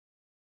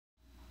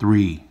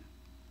3,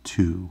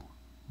 2,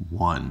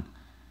 1.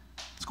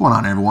 What's going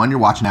on, everyone? You're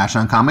watching Ash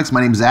on Comics.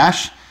 My name's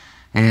Ash.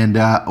 And,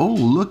 oh,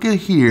 look at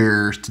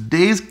here.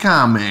 Today's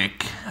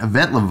comic,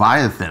 Event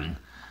Leviathan,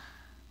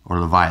 or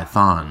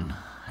Leviathan,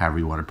 however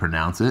you want to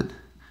pronounce it.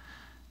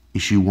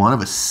 Issue 1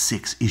 of a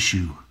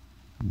 6-issue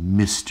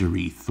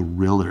mystery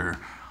thriller.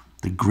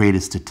 The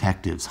greatest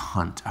detectives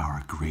hunt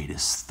our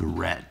greatest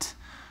threat.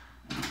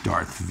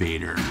 Darth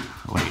Vader.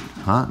 Wait,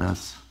 huh?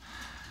 That's...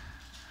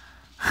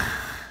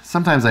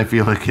 Sometimes I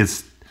feel like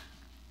it's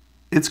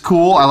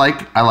cool.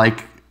 I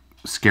like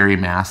scary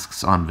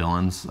masks on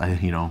villains.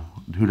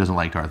 Who doesn't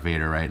like Darth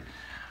Vader, right?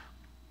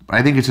 But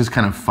I think it's just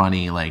kind of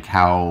funny, like,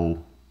 how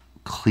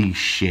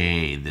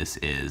cliche this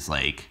is,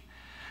 like,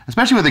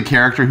 especially with a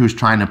character who's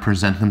trying to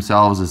present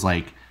themselves as,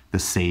 like, the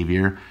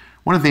savior.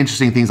 One of the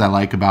interesting things I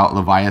like about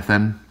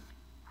Leviathan,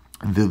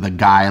 the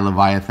guy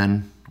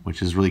Leviathan,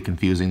 which is really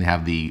confusing. They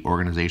have the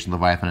organization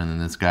Leviathan, and then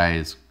this guy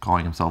is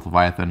calling himself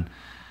Leviathan,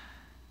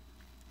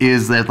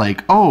 is that,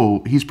 like,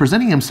 oh, he's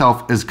presenting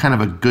himself as kind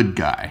of a good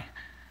guy.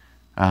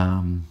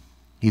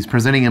 He's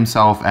presenting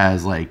himself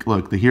as, like,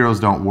 look, the heroes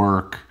don't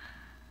work.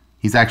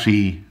 He's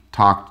actually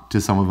talked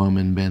to some of them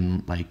and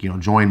been like,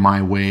 join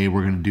my way.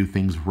 We're going to do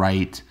things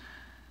right.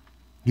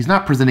 He's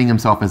not presenting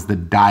himself as the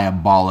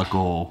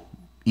diabolical,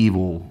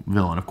 evil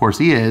villain. Of course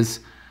he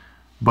is,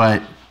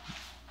 but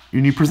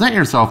when you present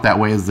yourself that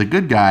way as the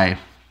good guy,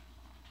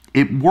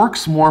 it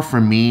works more for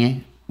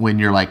me when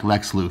you're like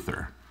Lex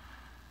Luthor.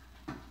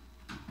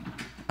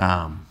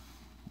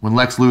 When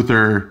Lex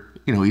Luthor,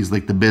 he's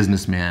like the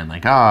businessman,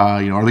 like,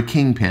 or the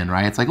kingpin,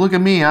 right? It's like, look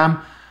at me,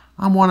 I'm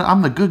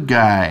the good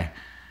guy.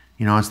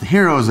 It's the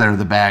heroes that are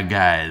the bad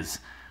guys.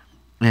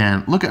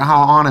 And look at how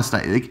honest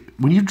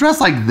when you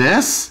dress like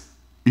this,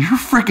 you're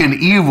freaking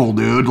evil,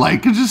 dude.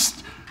 Like, it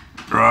just,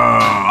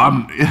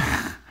 I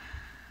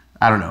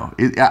don't know.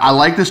 I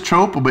like this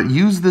trope, but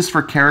use this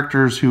for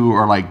characters who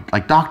are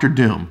like Doctor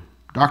Doom.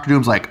 Doctor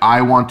Doom's like,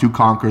 I want to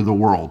conquer the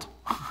world.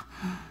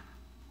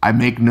 I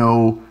make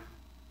no,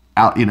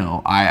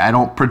 I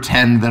don't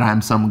pretend that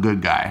I'm some good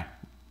guy.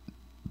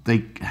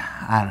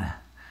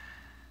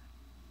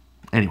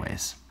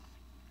 Anyways.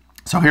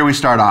 So here we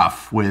start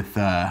off with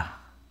Alex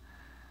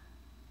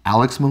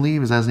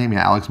Maleev. Is that his name?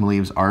 Yeah, Alex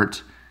Maleev's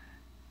art.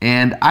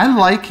 And I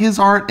like his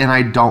art, and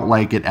I don't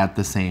like it at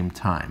the same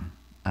time.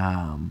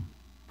 I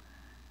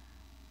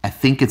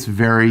think it's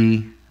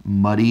very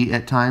muddy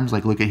at times.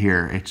 Like, look at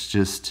here. It's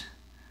just,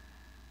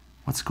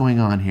 what's going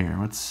on here?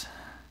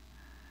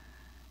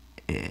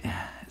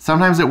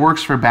 Sometimes it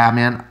works for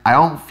Batman. I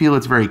don't feel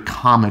it's very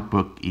comic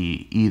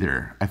book-y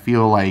either. I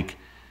feel like,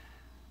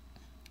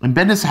 and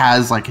Bendis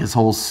has like his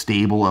whole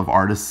stable of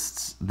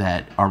artists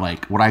that are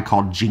like what I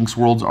call Jinx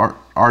World's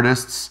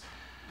artists.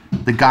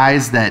 The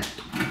guys that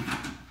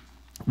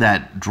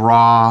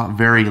draw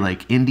very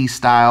like indie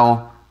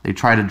style. They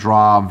try to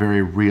draw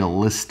very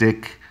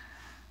realistic.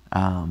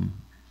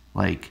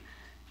 Like,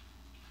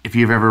 if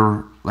you've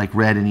ever like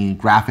read any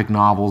graphic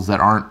novels that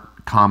aren't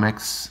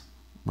comics,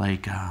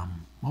 like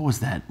what was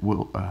that?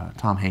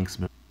 Tom Hanks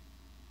movie?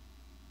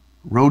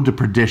 Road to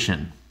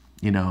Perdition,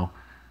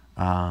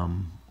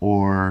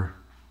 or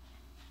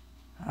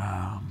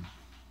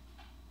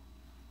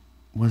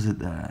was it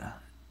the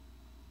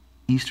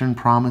Eastern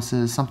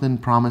Promises? Something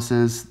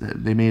Promises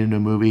that they made into a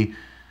movie.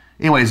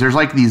 Anyways, there's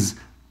like these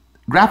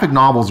graphic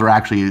novels are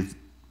actually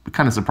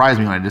kind of surprised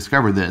me when I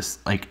discovered this.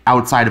 Like,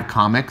 outside of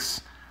comics,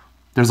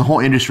 there's a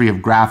whole industry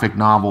of graphic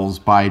novels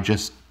by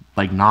just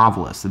like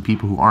novelists and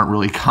people who aren't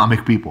really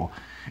comic people.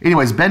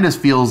 Anyways, Bendis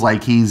feels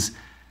like he's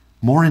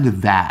more into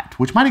that,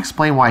 which might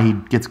explain why he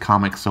gets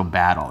comics so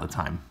bad all the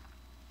time.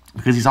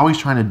 Because he's always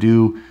trying to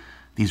do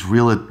these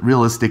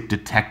realistic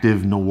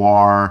detective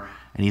noir,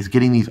 and he's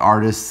getting these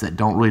artists that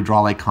don't really draw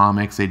like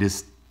comics. They're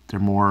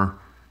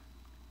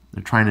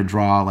trying to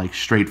draw like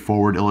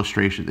straightforward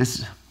illustration.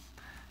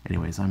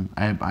 Anyways,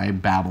 I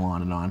babble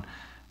on and on.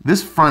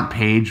 This front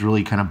page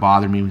really kind of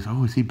bothered me. He was,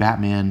 oh, is he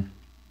Batman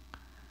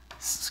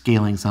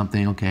scaling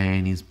something? Okay,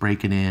 and he's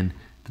breaking in.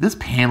 But this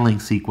paneling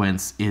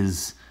sequence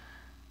is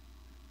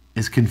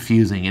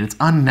confusing, and it's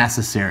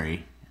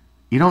unnecessary.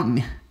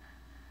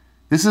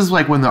 This is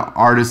like when the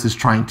artist is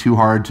trying too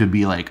hard to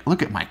be like,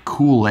 look at my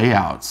cool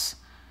layouts.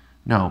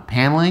 No,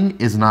 paneling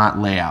is not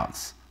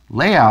layouts.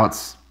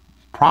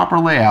 Proper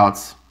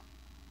layouts,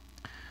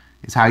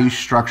 is how you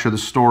structure the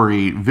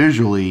story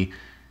visually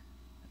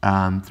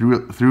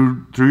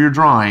through your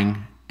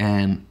drawing,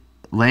 and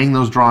laying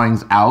those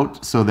drawings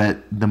out so that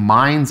the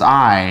mind's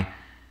eye,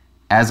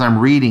 as I'm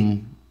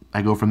reading,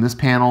 I go from this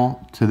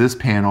panel to this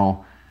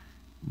panel,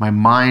 my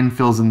mind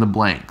fills in the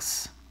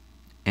blanks,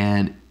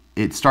 and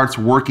it starts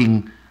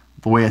working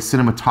the way a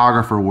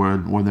cinematographer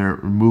would when they're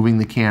moving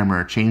the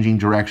camera, changing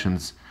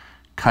directions,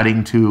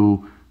 cutting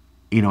to,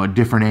 a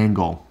different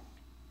angle.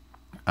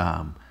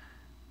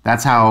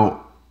 That's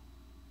how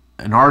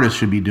an artist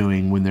should be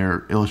doing when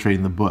they're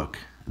illustrating the book.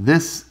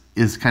 This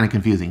is kind of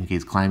confusing.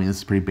 He's climbing. This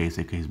is pretty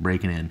basic. He's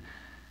breaking in.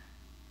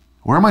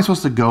 Where am I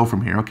supposed to go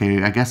from here?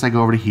 Okay, I guess I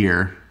go over to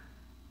here.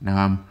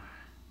 Now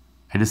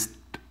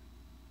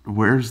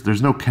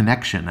there's no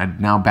connection.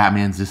 Now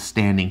Batman's just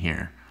standing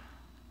here.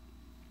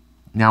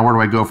 Now where do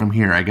I go from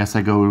here? I guess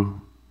I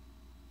go,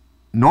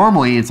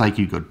 normally it's like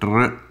you go,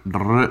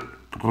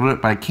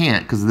 but I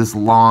can't because of this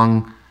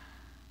long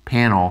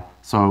panel.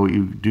 So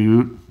you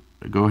do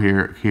go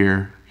here,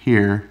 here,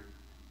 here,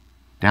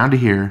 down to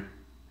here.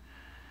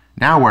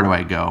 Now where do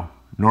I go?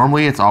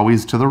 Normally it's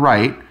always to the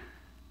right,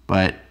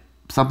 but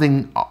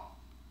something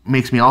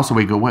makes me also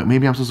go, what,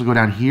 maybe I'm supposed to go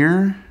down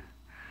here?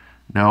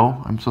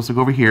 No, I'm supposed to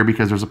go over here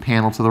because there's a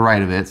panel to the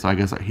right of it. So I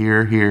guess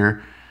here,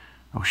 here.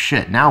 Oh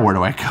shit, now where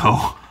do I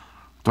go?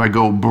 Do I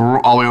go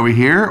all the way over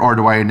here, or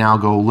do I now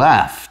go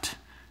left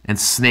and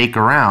snake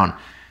around?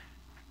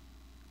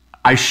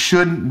 I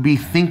shouldn't be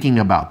thinking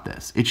about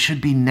this. It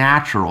should be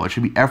natural. It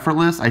should be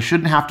effortless. I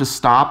shouldn't have to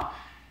stop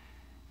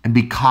and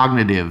be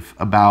cognitive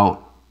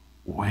about,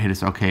 wait a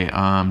second, okay,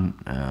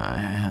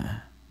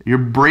 you're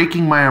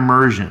breaking my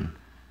immersion.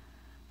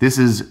 This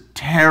is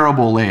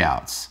terrible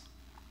layouts.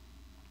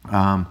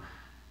 And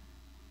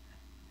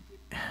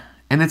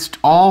it's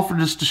all for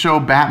just to show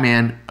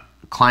Batman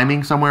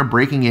climbing somewhere,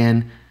 breaking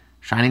in,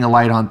 shining a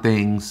light on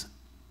things,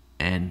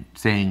 and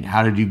saying,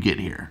 how did you get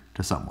here,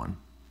 to someone.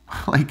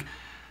 Like,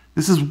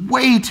 this is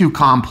way too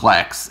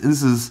complex.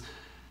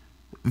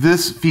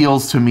 This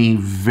feels to me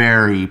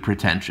very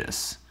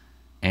pretentious.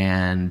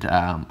 And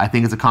I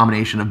think it's a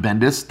combination of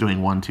Bendis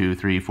doing 1, 2,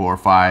 3, 4,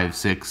 5,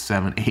 6,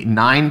 7, 8,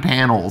 9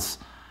 panels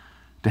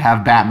to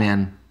have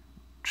Batman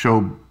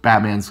show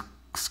Batman's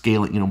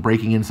scaling,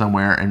 breaking in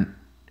somewhere and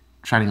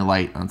shining a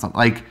light on something.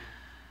 Like,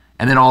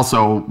 and then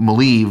also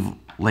Maleev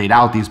laid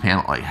out these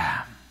panels, like,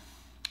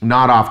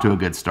 not off to a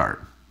good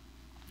start.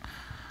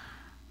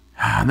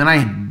 And then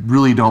I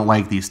really don't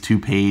like these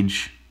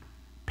 2-page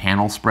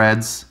panel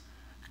spreads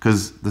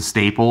because the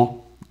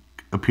staple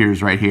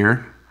appears right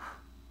here.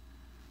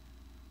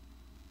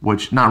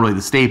 Which, not really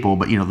the staple,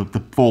 but,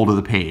 the fold of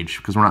the page,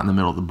 because we're not in the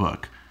middle of the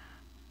book.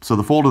 So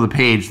the fold of the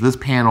page, this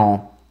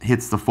panel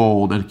hits the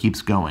fold and it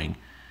keeps going.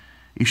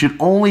 You should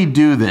only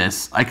do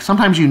this, like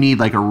sometimes you need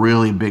like a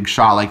really big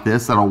shot like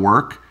this that'll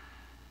work.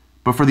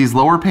 But for these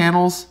lower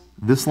panels,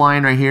 this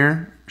line right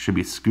here should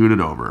be scooted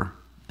over.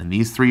 And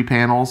these 3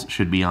 panels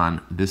should be on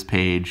this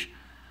page.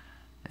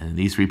 And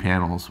these 3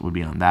 panels would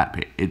be on that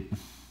page.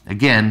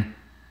 Again,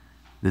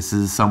 this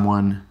is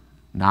someone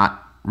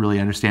not really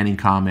understanding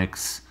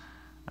comics.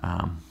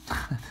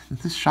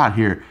 This shot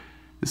here,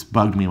 this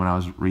bugged me when I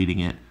was reading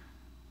it.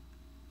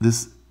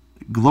 This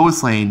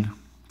Lois Lane,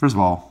 first of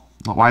all,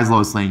 why has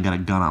Lois Lane got a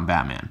gun on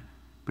Batman?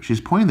 But she's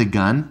pointing the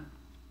gun.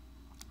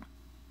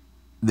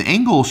 The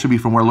angle should be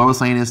from where Lois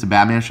Lane is to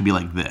Batman should be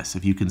like this.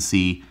 If you can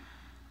see,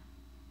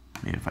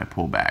 maybe if I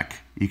pull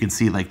back, you can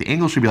see like the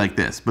angle should be like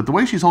this. But the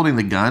way she's holding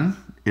the gun,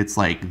 it's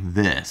like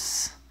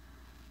this.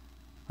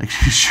 Like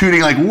she's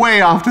shooting like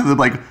way off to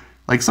the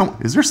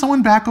is there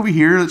someone back over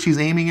here that she's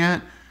aiming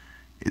at?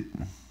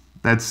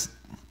 That's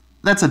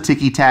a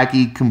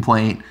ticky-tacky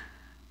complaint,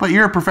 but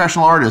you're a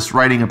professional artist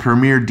writing a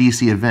premier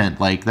DC event.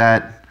 Like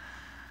that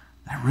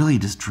really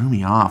just drew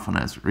me off when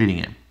I was reading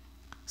it.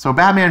 So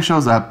Batman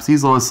shows up,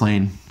 sees Lois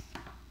Lane,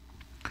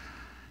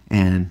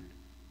 and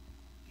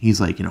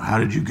he's like, how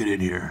did you get in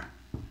here?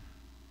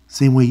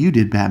 Same way you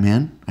did,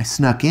 Batman. I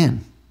snuck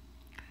in.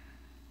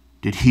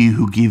 Did he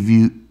who gave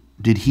you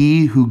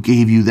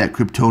that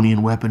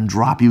Kryptonian weapon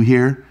drop you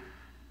here?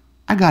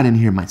 I got in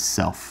here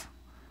myself.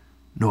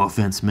 No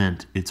offense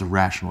meant, it's a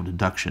rational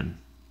deduction.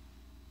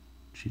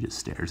 She just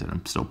stares at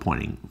him, still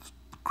pointing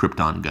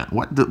Krypton gun.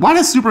 Why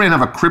does Superman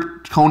have a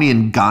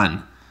Kryptonian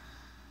gun?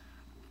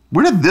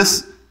 Where did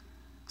this...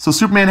 So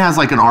Superman has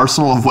like an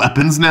arsenal of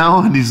weapons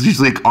now, and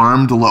he's like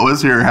armed to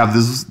Lois. Here, have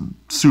this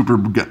super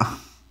gun.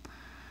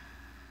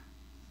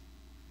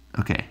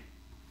 Okay.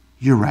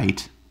 You're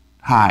right.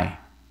 Hi,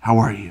 how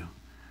are you?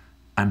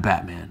 I'm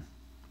Batman.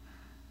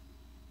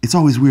 It's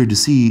always weird to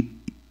see...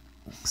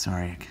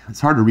 Sorry, it's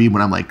hard to read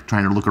when I'm like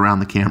trying to look around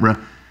the camera.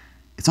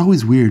 It's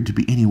always weird to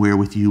be anywhere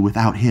with you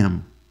without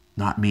him,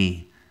 not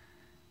me.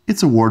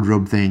 It's a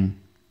wardrobe thing.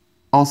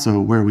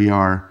 Also, where we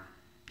are,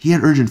 he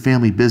had urgent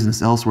family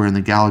business elsewhere in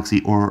the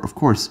galaxy, or of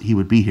course he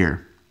would be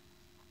here.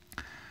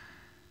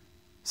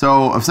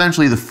 So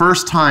essentially the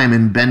first time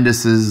in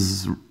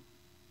Bendis's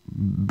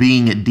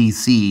being at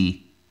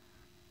DC,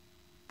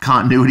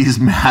 continuities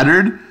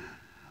mattered.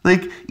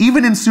 Like,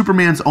 even in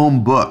Superman's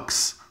own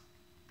books,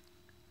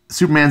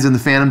 Superman's in the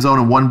Phantom Zone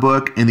in one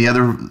book, in the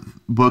other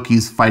book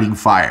he's fighting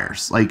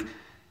fires. Like,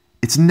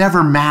 it's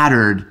never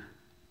mattered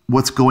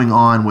what's going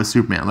on with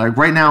Superman. Like,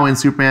 right now in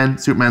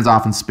Superman's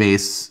off in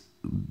space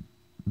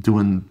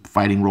doing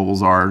fighting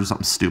roles or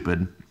something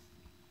stupid.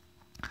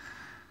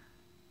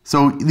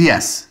 So,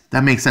 yes,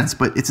 that makes sense.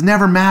 But it's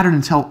never mattered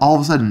until all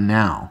of a sudden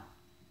now.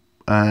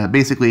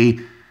 Basically,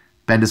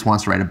 Bendis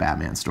wants to write a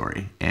Batman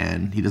story,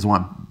 and he doesn't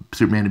want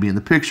Superman to be in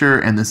the picture,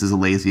 and this is a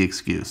lazy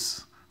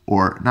excuse.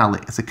 Or, not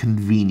lazy, it's a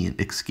convenient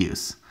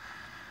excuse.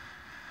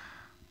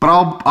 But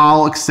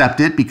I'll accept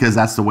it because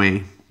that's the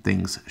way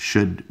things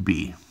should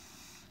be.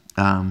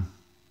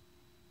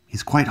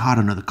 He's quite hot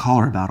under the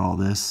collar about all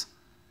this.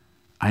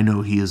 I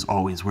know he is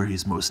always where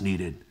he's most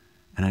needed.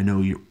 and I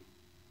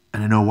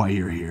know why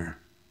you're here.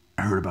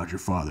 I heard about your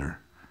father.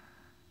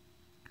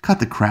 Cut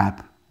the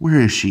crap. Where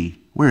is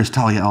she? Where is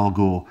Talia al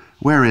Ghul?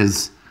 Where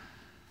is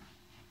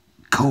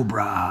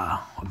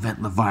Cobra,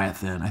 Event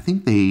Leviathan? I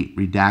think they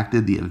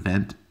redacted the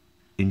event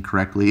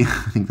incorrectly.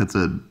 I think that's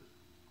a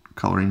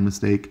coloring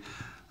mistake.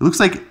 It looks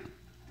like,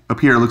 up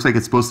here, it looks like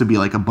it's supposed to be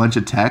like a bunch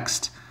of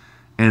text,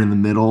 and in the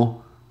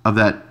middle of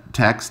that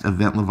text,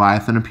 Event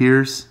Leviathan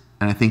appears.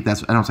 And I think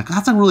and I was like,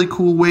 that's a really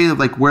cool way of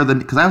like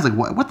because I was like,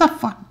 what the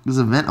fuck does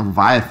Event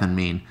Leviathan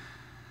mean?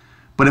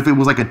 But if it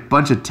was like a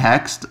bunch of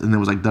text and there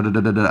was like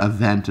da-da-da-da-da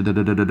event,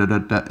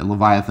 da-da-da-da-da-da,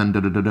 Leviathan,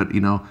 da-da-da-da, you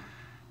know,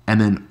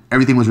 and then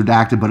everything was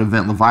redacted but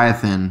Event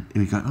Leviathan,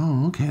 we go,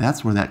 oh, okay,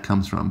 that's where that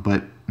comes from.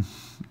 But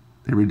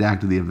they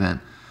redacted the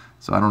event.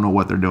 So I don't know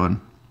what they're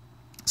doing.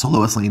 So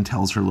Lois Lane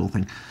tells her little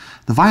thing.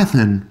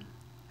 Leviathan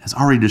has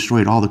already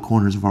destroyed all the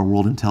corners of our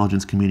world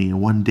intelligence community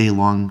in one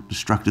day-long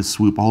destructive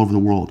swoop all over the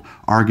world.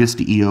 Argus,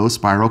 DEO,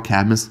 Spiral,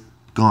 Cadmus,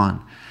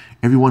 gone.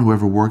 Everyone who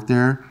ever worked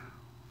there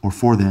or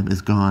for them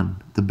is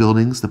gone. The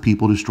buildings, the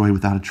people destroyed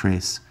without a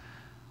trace,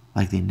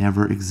 like they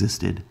never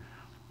existed.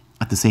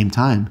 At the same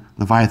time,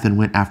 Leviathan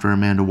went after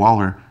Amanda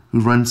Waller, who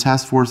runs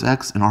Task Force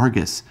X and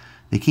Argus.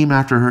 They came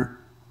after her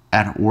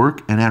at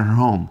work and at her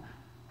home.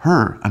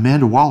 Her,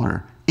 Amanda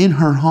Waller, in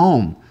her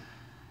home.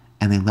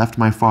 And they left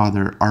my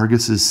father,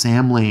 Argus's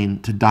Sam Lane,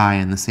 to die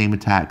in the same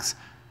attacks.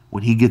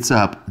 When he gets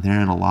up,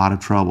 they're in a lot of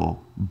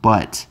trouble.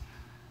 But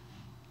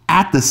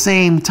at the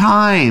same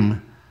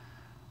time,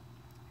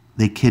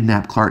 they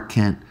kidnapped Clark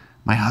Kent,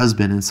 my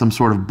husband, in some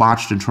sort of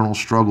botched internal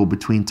struggle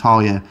between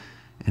Talia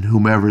and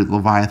whomever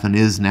Leviathan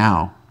is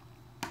now.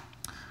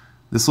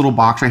 This little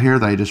box right here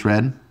that I just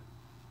read.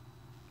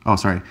 Oh,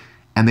 sorry.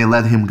 And they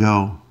let him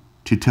go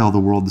to tell the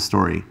world the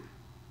story.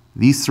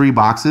 These 3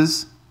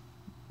 boxes,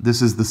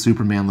 this is the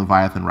Superman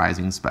Leviathan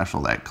Rising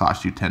special that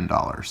cost you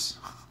 $10.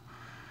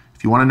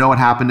 If you want to know what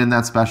happened in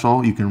that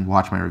special, you can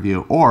watch my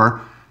review.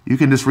 Or you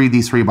can just read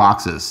these 3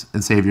 boxes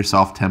and save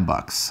yourself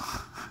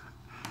 $10.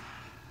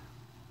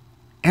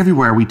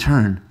 Everywhere we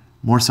turn,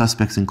 more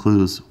suspects and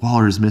clues.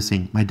 Waller is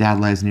missing. My dad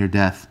lies near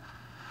death.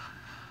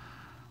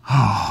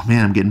 Oh,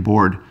 man, I'm getting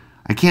bored.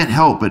 I can't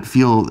help but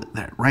feel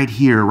that right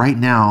here, right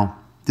now,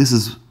 this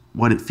is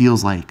what it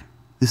feels like.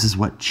 This is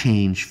what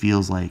change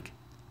feels like.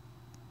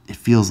 It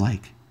feels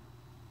like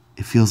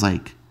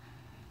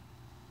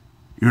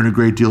you're in a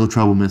great deal of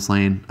trouble, Miss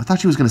Lane. I thought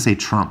she was going to say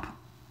Trump.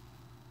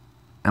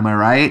 Am I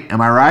right?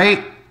 Am I right?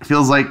 It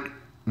feels like...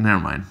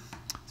 Never mind.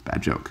 It's a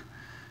bad joke.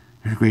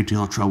 You're in a great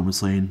deal of trouble,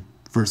 Miss Lane.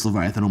 First,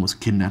 Leviathan almost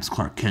kidnaps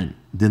Clark Kent.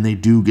 Then they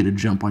do get a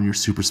jump on your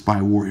super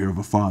spy warrior of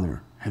a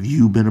father. Have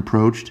you been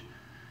approached?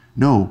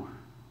 No,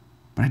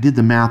 but I did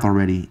the math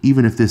already.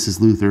 Even if this is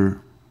a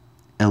Luthor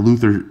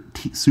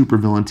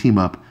supervillain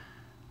team-up,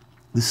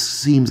 this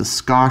seems a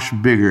skosh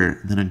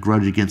bigger than a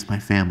grudge against my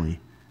family.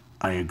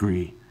 I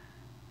agree.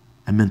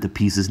 I meant the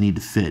pieces need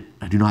to fit.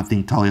 I do not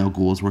think Talia al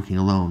Ghul is working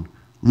alone.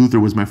 Luthor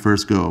was my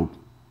first go-to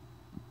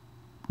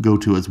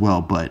as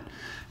well, but...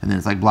 And then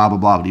it's like blah, blah,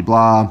 blah, blah,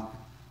 blah.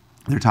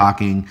 They're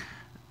talking,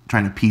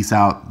 trying to piece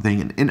out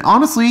thing. And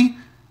honestly,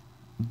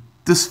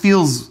 this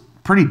feels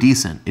pretty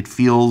decent. It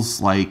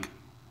feels like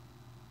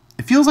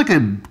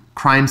a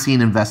crime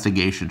scene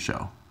investigation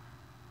show,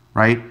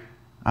 right?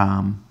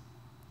 I'm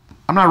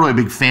not really a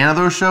big fan of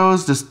those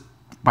shows just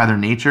by their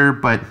nature,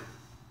 but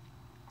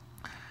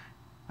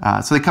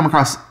so they come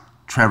across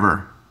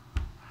Trevor,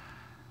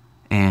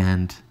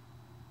 and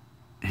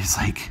he's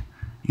like,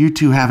 "You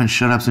two haven't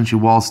shut up since you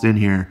waltzed in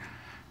here,"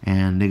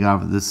 and they go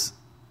on this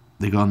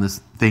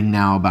thing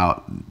now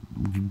about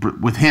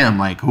with him,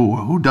 like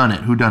who done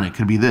it? Who done it?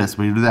 Could be this,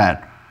 but do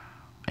that,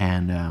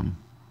 and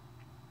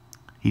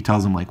he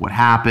tells him like what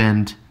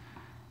happened,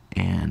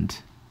 and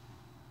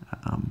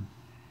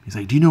he's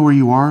like, "Do you know where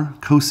you are?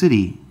 Coast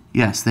City."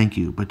 "Yes, thank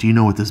you. But do you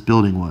know what this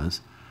building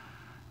was?"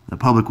 "The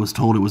public was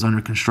told it was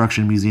under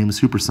construction, museum,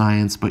 super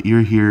science, but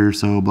you're here,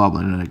 so blah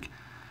blah." And like,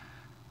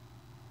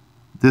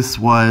 this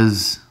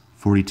was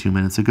 42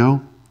 minutes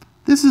ago.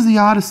 This is the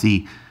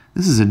Odyssey.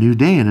 This is a new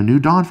day and a new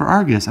dawn for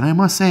Argus, and I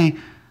must say,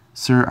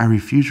 sir, I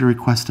refuse your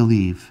request to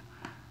leave.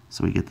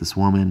 So we get this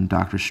woman,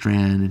 Dr.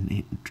 Strand,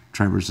 and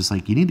Trevor's just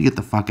like, "You need to get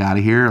the fuck out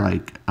of here.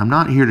 Like, I'm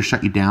not here to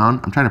shut you down.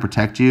 I'm trying to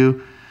protect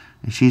you."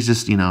 And she's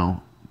just,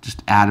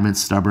 just adamant,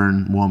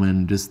 stubborn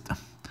woman. Just,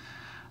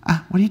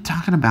 what are you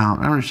talking about?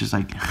 I don't know. She's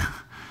like,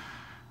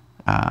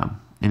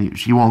 and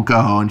she won't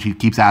go, and she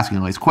keeps asking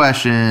all these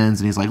questions.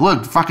 And he's like,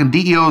 "Look, fucking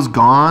DEO's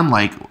gone.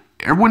 Like,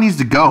 everyone needs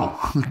to go.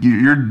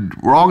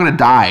 We're all gonna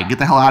die. Get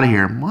the hell out of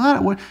here."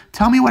 What?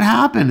 Tell me what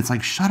happened. It's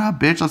like, shut up,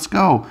 bitch. Let's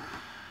go.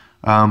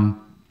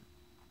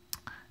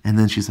 And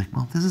then she's like,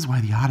 "Well, this is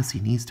why the Odyssey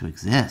needs to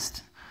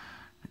exist."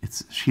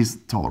 She's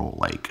total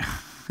like,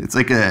 it's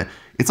like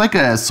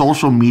a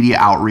social media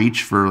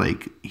outreach for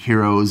like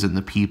heroes and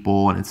the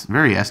people, and it's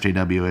very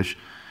SJW-ish.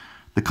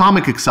 The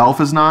comic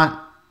itself is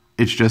not.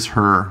 It's just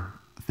her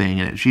thing,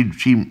 and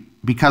she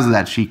because of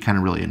that, she kind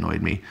of really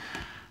annoyed me.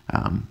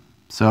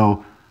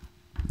 So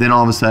then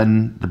all of a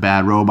sudden, the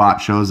bad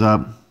robot shows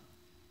up.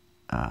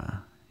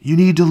 "You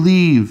need to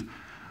leave.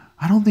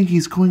 I don't think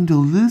he's going to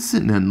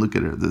listen. And look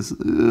at her, this,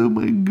 oh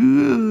my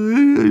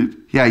God.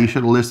 Yeah, you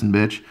should have listened,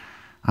 bitch.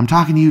 I'm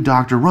talking to you,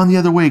 doctor. Run the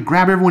other way.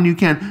 Grab everyone you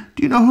can.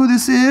 Do you know who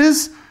this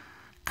is?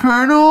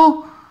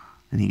 Colonel?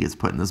 And he gets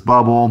put in this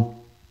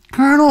bubble.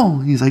 Colonel!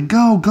 He's like,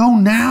 go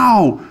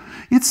now.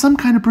 It's some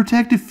kind of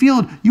protective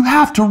field. You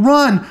have to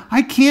run.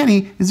 I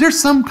can't. Is there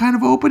some kind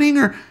of opening?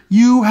 Or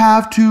you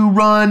have to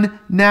run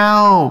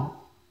now.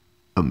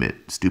 Omit,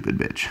 stupid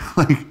bitch.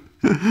 Like,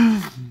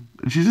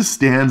 she just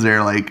stands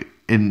there like,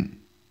 and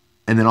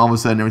then all of a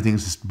sudden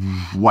everything's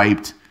just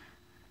wiped.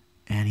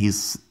 And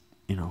he's,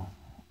 oh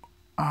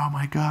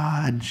my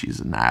God, she's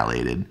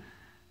annihilated.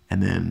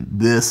 And then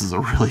this is a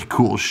really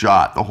cool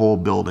shot. The whole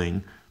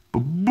building,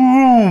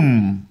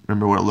 boom.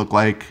 Remember what it looked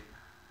like?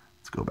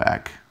 Let's go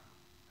back.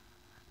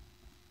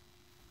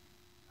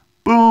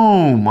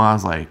 Boom. I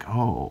was like,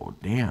 oh,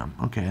 damn.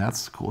 Okay,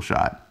 that's a cool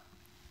shot.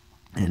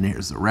 And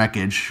here's the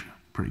wreckage.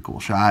 Pretty cool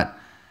shot.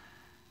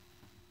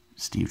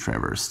 Steve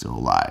Trevor is still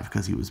alive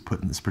because he was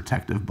put in this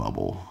protective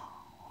bubble.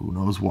 Who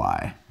knows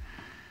why?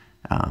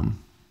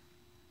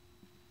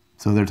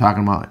 So they're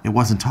talking about, it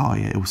wasn't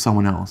Talia, it was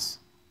someone else.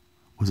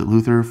 Was it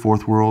Luther,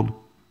 Fourth World?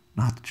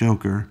 Not the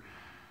Joker.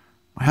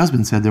 My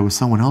husband said there was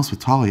someone else with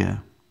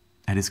Talia.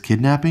 At his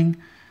kidnapping?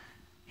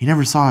 He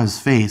never saw his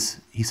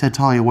face. He said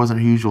Talia wasn't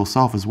her usual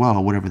self as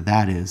well, whatever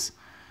that is.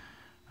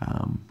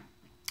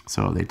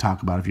 So they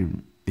talk about the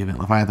event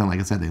Leviathan, like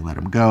I said, they let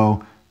him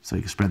go so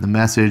he can spread the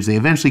message. They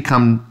eventually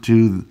come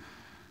to the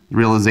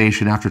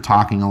realization after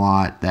talking a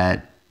lot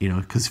that,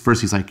 because first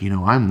he's like,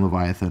 I'm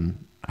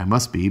Leviathan. I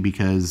must be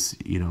because,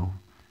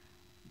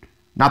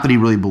 not that he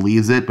really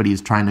believes it, but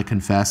he's trying to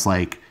confess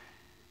like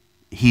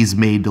he's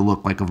made to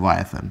look like a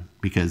Leviathan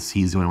because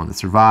he's the only one that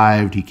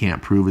survived. He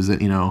can't prove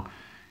it,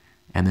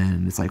 And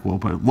then it's like, well,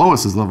 but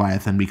Lois is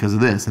Leviathan because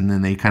of this. And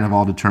then they kind of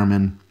all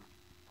determine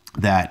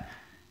that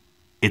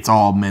it's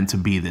all meant to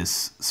be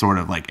this sort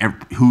of like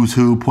who's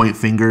who, point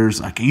fingers,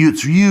 like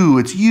it's you.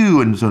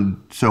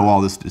 And so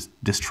all this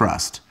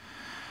distrust.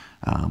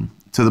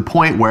 To the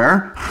point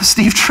where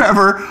Steve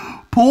Trevor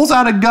pulls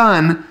out a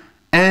gun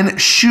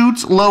and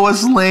shoots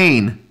Lois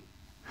Lane.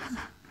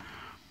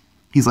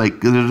 He's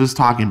like, they're just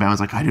talking about it. He's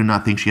like, I do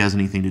not think she has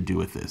anything to do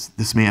with this.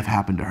 This may have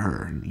happened to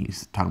her. And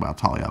he's talking about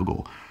Talia al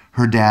Ghul.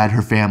 Her dad,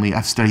 her family,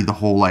 I've studied the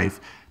whole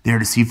life. They're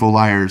deceitful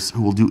liars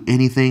who will do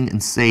anything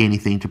and say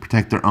anything to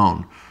protect their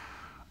own.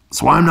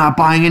 So I'm not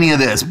buying any of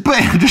this.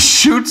 Bam! Just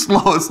shoots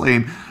Lois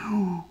Lane.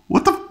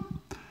 What the?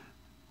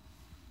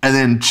 And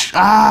then,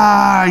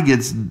 he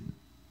gets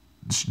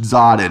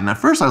zodded. And at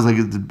first I was like,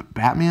 did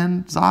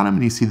Batman zod him?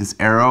 And you see this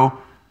arrow.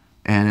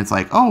 And it's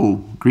like,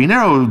 oh, Green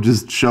Arrow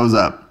just shows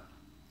up.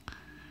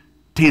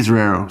 Taser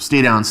arrow.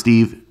 Stay down,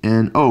 Steve.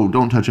 And, oh,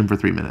 don't touch him for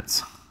 3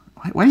 minutes.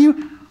 Why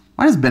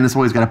does Bendis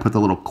always got to put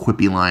the little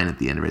quippy line at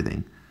the end of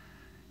everything?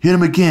 Hit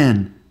him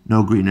again.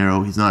 No, Green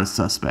Arrow. He's not a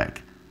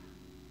suspect.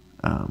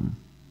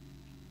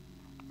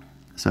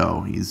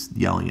 So he's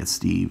yelling at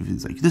Steve.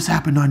 He's like, this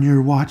happened on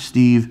your watch,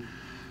 Steve.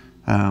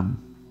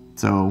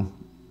 So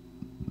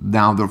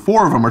now the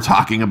four of them are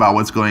talking about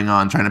what's going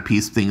on, trying to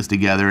piece things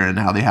together and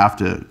how they have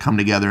to come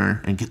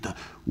together and get the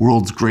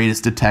world's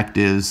greatest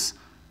detectives.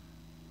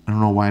 I don't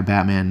know why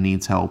Batman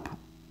needs help,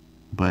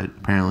 but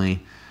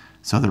apparently.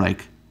 So they're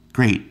like,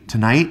 great,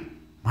 tonight,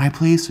 my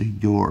place or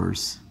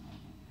yours?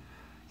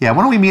 Yeah,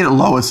 why don't we meet at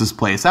Lois's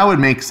place? That would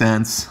make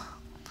sense.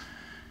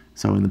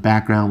 So in the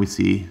background, we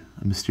see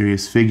a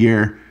mysterious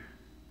figure.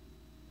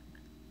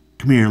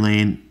 Come here,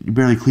 Lane. You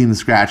barely clean the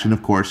scratch. And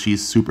of course,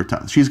 she's super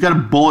tough. She's got a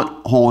bullet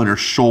hole in her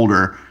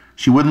shoulder.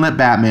 She wouldn't let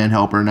Batman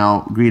help her.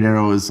 Now Green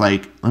Arrow is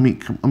like, let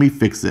me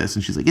fix this.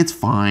 And she's like, it's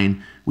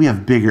fine. We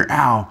have bigger.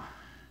 Ow.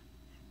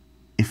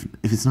 If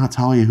it's not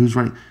Talia, who's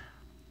running?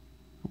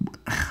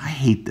 I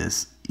hate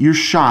this. You're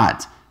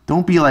shot.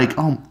 Don't be like,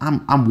 oh,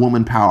 I'm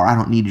woman power. I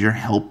don't need your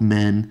help,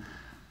 men.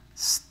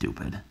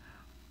 Stupid.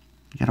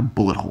 You got a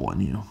bullet hole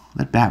in you.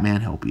 Let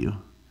Batman help you.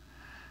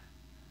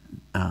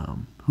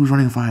 Who's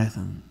running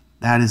Leviathan?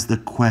 That is the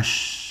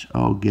question.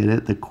 Oh, get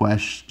it? The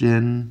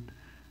question.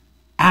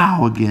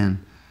 Ow,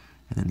 again.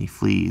 And then he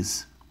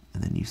flees.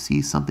 And then you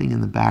see something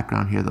in the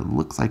background here that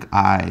looks like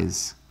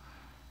eyes.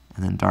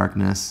 And then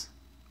darkness.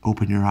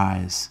 Open your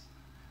eyes.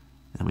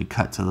 And we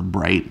cut to the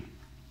bright.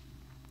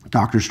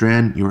 Dr.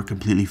 Strand, you are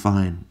completely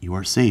fine. You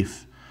are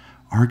safe.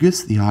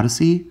 Argus, the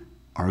Odyssey,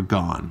 are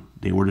gone.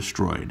 They were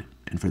destroyed.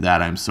 And for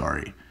that, I'm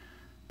sorry.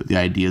 But the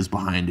ideas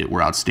behind it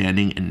were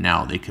outstanding, and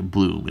now they can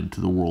bloom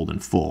into the world in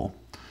full.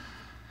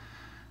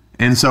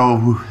 And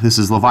so this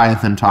is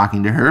Leviathan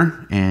talking to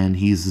her, and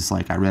he's just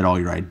like, I read all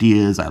your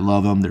ideas. I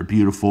love them. They're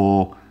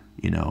beautiful.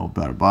 Blah,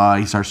 blah, blah.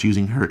 He starts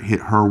using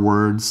her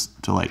words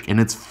to like, and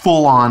it's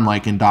full on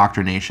like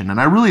indoctrination. And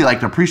I really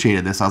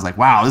appreciated this. I was like,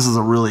 wow, this is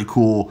a really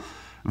cool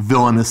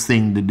villainous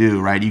thing to do,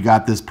 right? You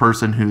got this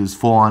person who's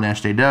full on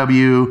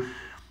SJW,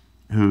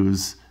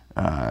 who's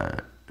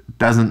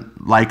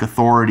doesn't like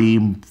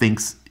authority,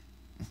 thinks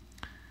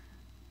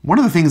one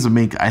of the things that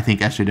make, I think,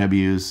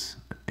 SJWs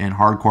and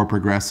hardcore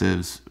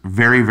progressives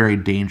very, very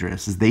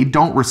dangerous is they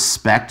don't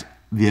respect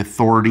the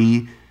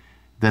authority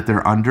that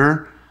they're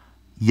under,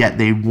 yet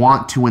they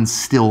want to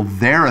instill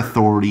their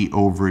authority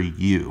over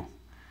you.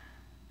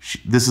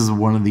 This is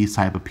one of these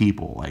type of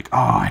people. Like,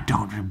 oh,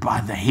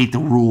 they hate the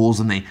rules,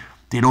 and they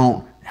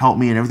don't help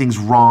me, and everything's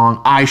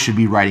wrong. I should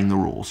be writing the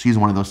rules. She's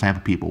one of those type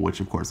of people, which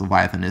of course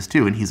Leviathan is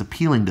too, and he's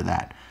appealing to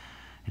that.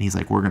 And he's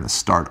like, we're going to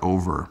start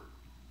over.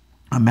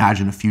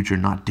 Imagine a future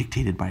not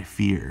dictated by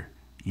fear.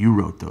 You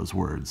wrote those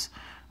words.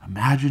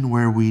 Imagine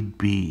where we'd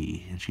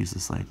be. And she's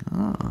just like,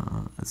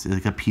 oh, it's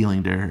like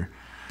appealing to her.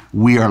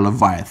 We are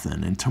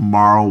Leviathan, and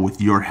tomorrow, with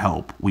your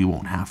help, we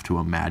won't have to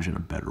imagine a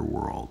better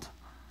world.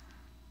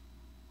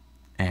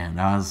 And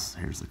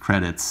here's the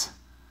credits.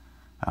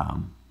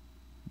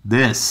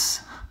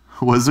 This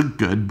was a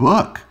good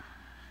book.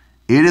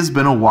 It has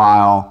been a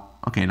while.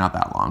 Okay, not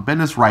that long.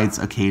 Bendis writes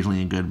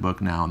occasionally a good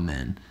book now and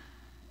then.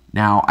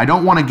 Now, I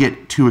don't want to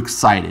get too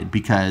excited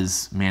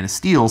because Man of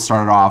Steel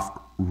started off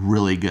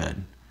really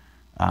good.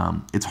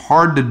 It's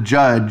hard to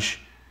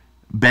judge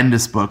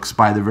Bendis books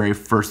by the very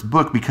first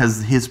book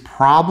because his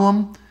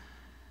problem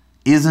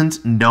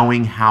isn't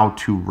knowing how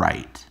to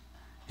write.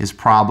 His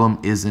problem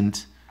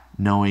isn't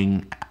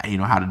knowing,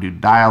 how to do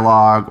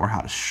dialogue or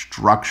how to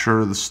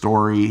structure the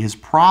story. His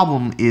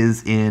problem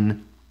is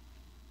in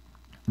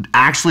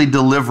actually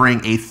delivering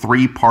a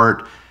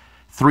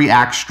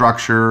 3-act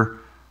structure,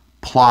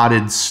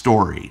 plotted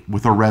story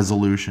with a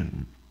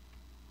resolution.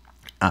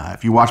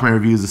 If you watch my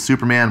reviews of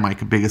Superman, my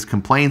biggest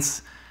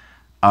complaints,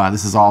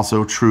 this is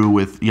also true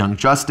with Young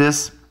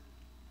Justice,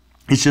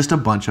 it's just a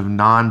bunch of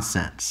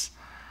nonsense.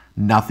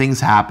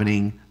 Nothing's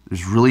happening.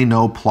 There's really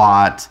no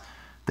plot.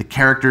 The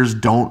characters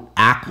don't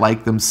act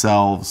like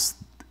themselves.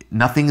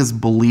 Nothing is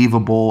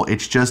believable.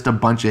 It's just a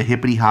bunch of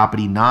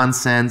hippity-hoppity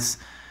nonsense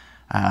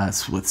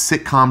with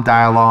sitcom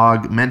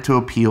dialogue meant to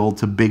appeal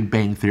to Big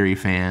Bang Theory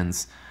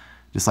fans.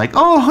 Just like,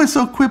 oh, it's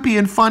so quippy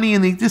and funny,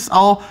 and they just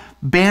all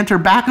banter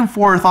back and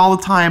forth all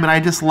the time, and I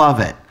just love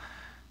it.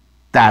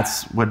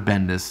 That's what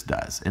Bendis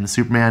does. In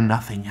Superman,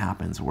 nothing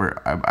happens.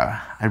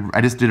 I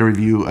just did a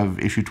review of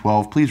issue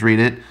 12. Please read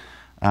it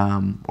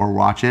or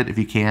watch it if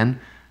you can.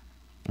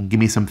 And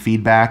give me some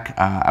feedback.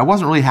 I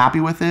wasn't really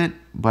happy with it,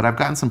 but I've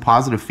gotten some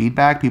positive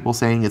feedback. People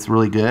saying it's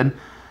really good.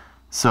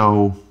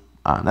 So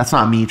that's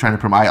not me trying to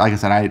promote. Like I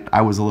said,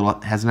 I was a little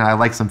hesitant. I'd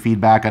like some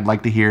feedback. I'd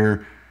like to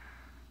hear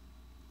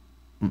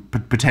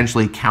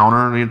potentially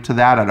counter to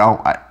that.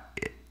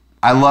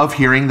 I love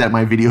hearing that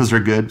my videos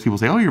are good. People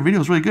say, oh, your video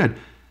is really good.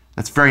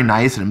 That's very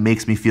nice, and it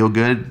makes me feel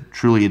good.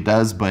 Truly it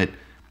does, but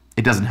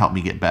it doesn't help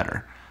me get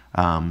better.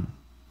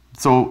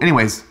 So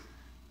anyways,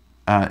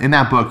 in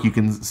that book, you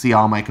can see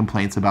all my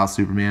complaints about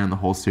Superman and the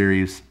whole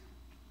series.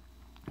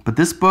 But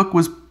this book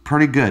was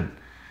pretty good.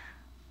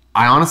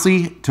 I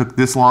honestly took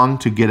this long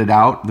to get it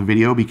out, the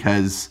video,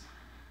 because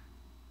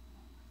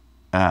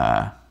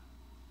I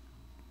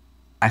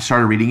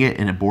started reading it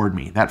and it bored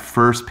me. That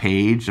first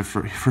page, the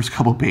first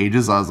couple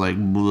pages, I was like,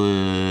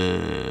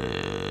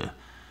 bleh.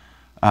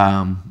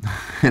 And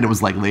it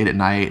was like late at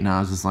night, and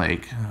I was just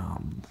like,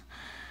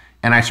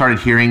 and I started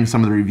hearing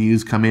some of the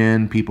reviews come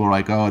in. People were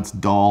like, oh, it's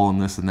dull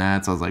and this and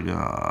that. So I was like,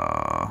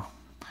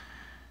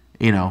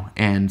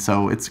 and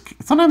so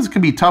sometimes it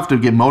can be tough to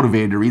get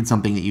motivated to read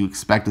something that you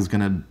expect is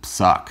going to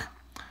suck.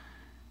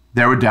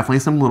 There were definitely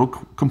some little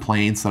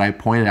complaints that I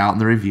pointed out in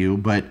the review,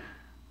 but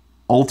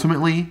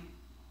ultimately,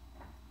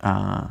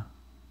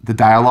 the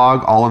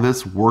dialogue, all of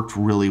this worked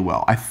really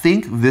well. I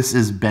think this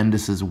is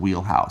Bendis's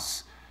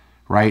wheelhouse,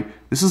 right?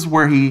 This is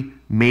where he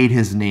made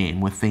his name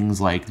with things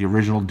like the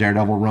original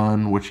Daredevil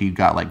run, which he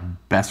got like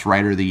Best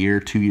Writer of the Year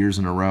 2 years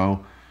in a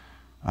row,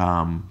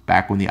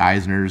 back when the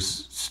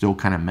Eisners still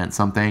kind of meant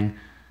something.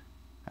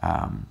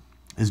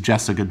 His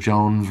Jessica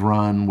Jones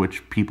run,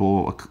 which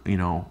people,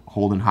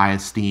 hold in high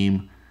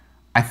esteem.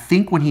 I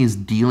think when he's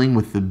dealing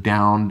with the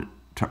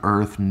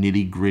down-to-earth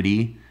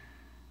nitty-gritty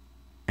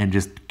and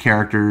just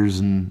characters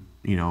and,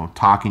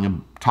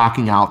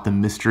 talking out the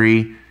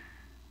mystery,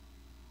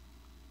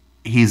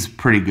 he's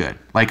pretty good.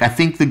 Like, I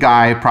think the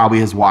guy probably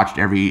has watched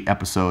every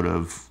episode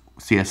of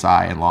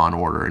CSI and Law and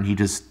Order, and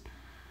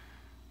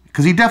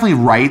because he definitely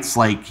writes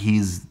like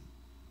he's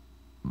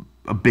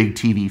a big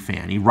TV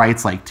fan. He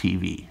writes like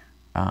TV.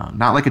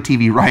 Not like a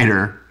TV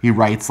writer. He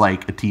writes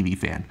like a TV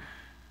fan.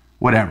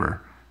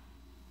 Whatever.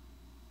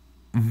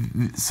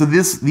 So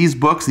these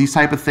books, these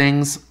type of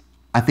things,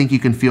 I think you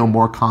can feel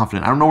more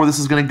confident. I don't know where this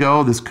is going to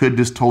go. This could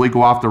just totally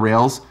go off the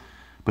rails.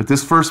 But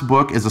this first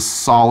book is a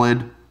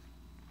solid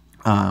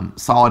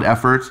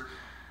effort.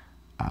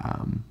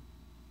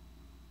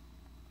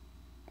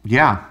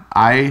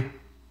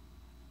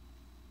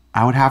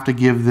 I would have to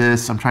give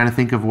this, I'm trying to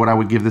think of what I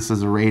would give this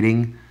as a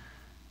rating.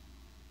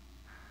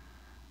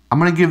 I'm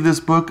going to give this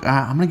book,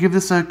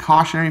 a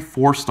cautionary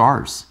 4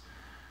 stars.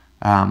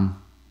 I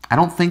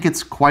don't think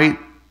it's quite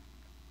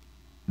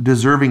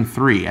deserving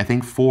 3. I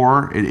think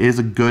 4, it is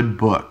a good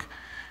book.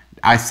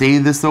 I say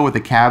this though with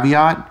a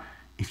caveat.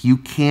 If you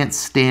can't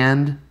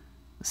stand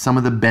some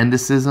of the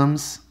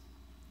Bendisisms,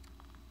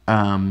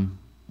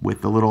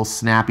 with the little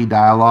snappy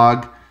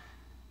dialogue,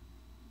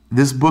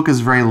 this book is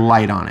very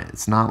light on it.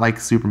 It's not like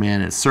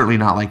Superman. It's certainly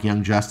not like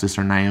Young Justice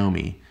or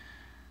Naomi.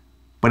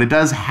 But it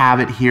does have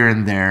it here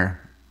and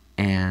there,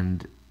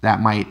 and that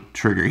might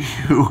trigger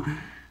you.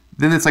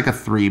 Then it's like a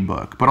 3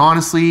 book. But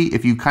honestly,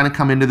 if you kind of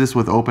come into this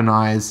with open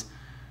eyes,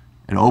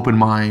 an open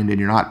mind, and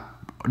you're not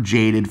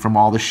jaded from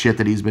all the shit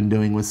that he's been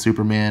doing with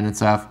Superman and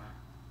stuff,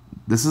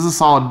 this is a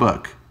solid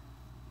book.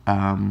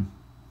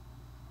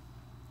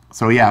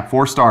 So yeah,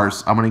 4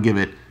 stars. I'm going to give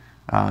it.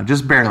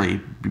 Just barely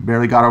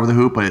got over the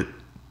hoop, but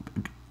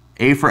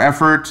A for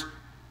effort.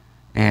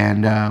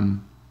 And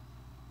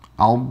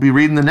I'll be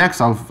reading the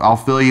next. I'll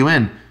fill you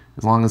in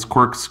as long as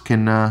Quirks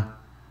can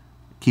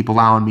keep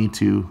allowing me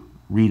to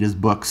read his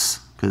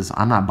books, because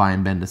I'm not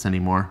buying Bendis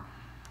anymore.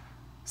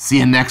 See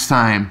you next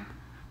time.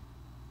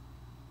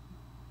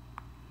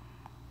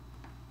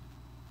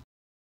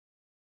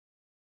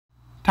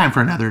 Time for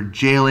another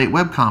JL8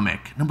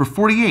 webcomic, number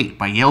 48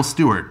 by Yale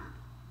Stewart.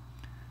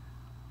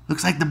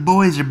 Looks like the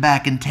boys are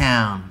back in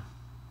town.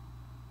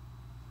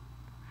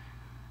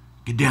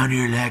 Get down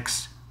here,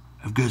 Lex.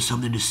 I've got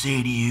something to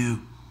say to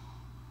you.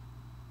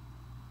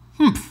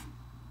 Humph.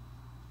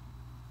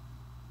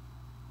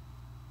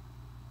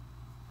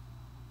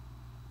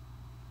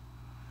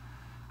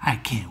 I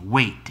can't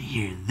wait to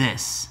hear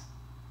this.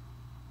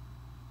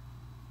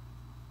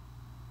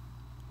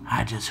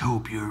 I just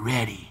hope you're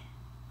ready.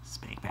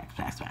 Spank, back,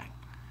 smack, smack.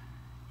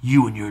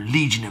 You and your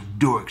legion of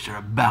dorks are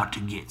about to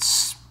get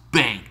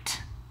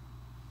spanked.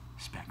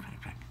 Spank,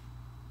 spank, spank.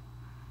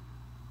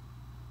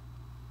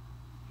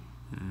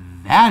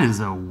 That is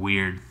a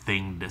weird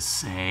thing to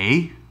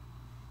say.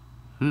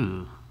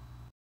 Ooh.